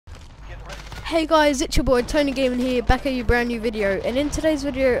Hey guys, it's your boy Tony Gaming here, back at your brand new video, and in today's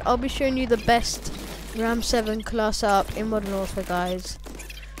video I'll be showing you the best Ram-7 Class Setup in Modern Warfare, guys.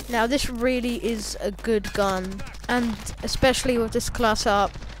 Now this really is a good gun, and especially with this class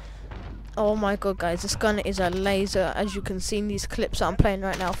setup, oh my god guys, this gun is a laser, as you can see in these clips that I'm playing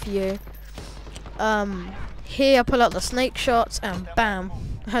right now for you. Here I pull out the snake shots and bam,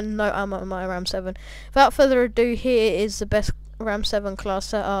 I had no ammo on my Ram-7. Without further ado, here is the best Ram-7 class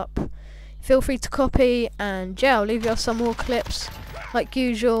setup. Feel free to copy, and yeah, I'll leave you some more clips like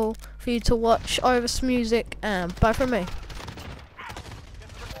usual for you to watch over some music, and bye from me.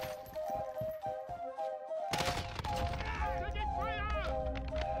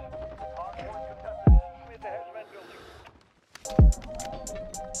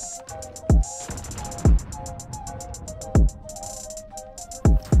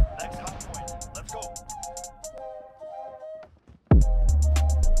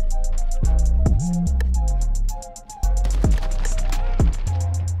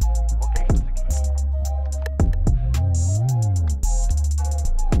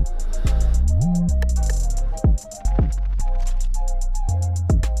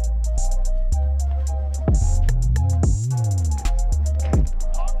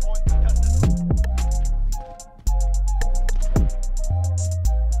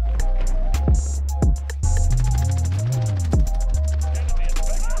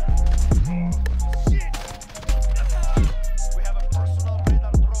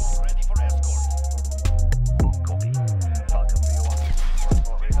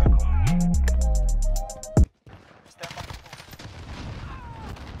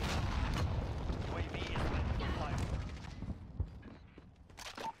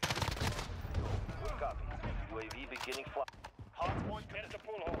 Beginning flight. Hard point, get the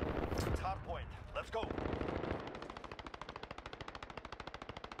pull hole. It's hard point. Let's go.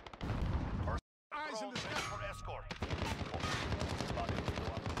 First eyes in the sky for escort.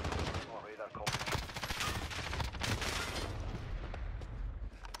 Radar copy.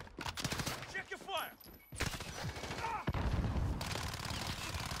 Check your fire.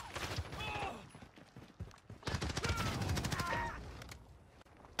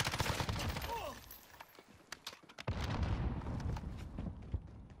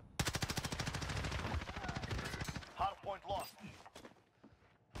 Point lost.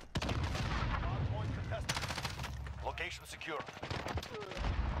 Hard point contested. Location secure. I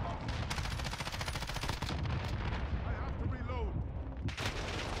have to reload.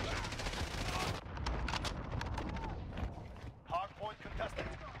 Hard point contested.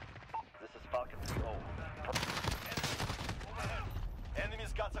 This is Falcon 3-0.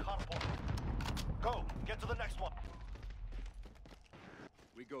 Enemies got the hard point. Go, get to the next one.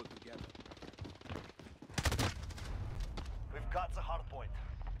 We go together. We've got the hard point.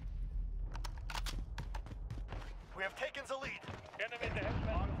 We have taken the lead. Enemy at the head.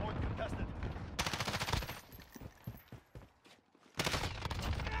 Hard point contested.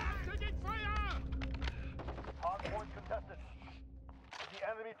 Taking fire! Hard point contested. The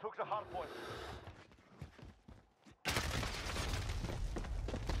enemy took the hard point.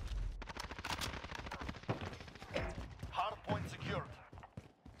 Hard point secured.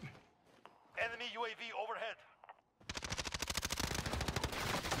 Enemy UAV overhead.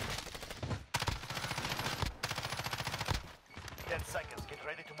 10 seconds, get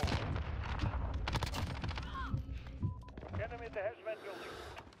ready to move. Enemy at the hazmat building.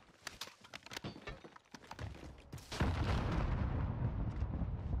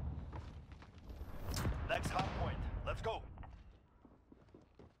 Next hard point, let's go.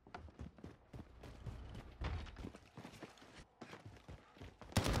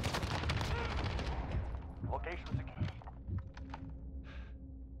 Location secure.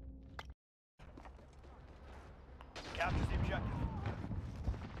 Capture the objective.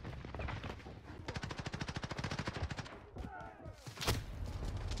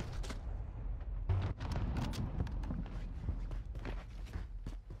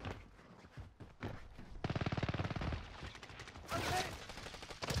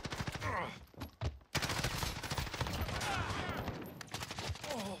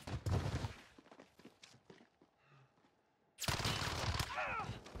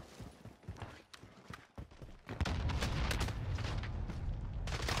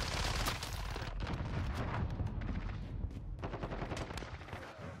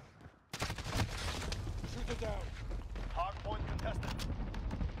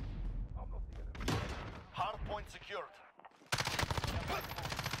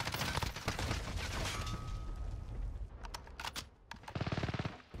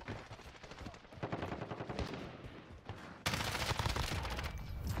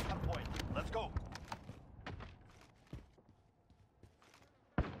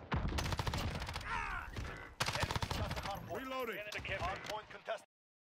 Reloading. Hardpoint contested.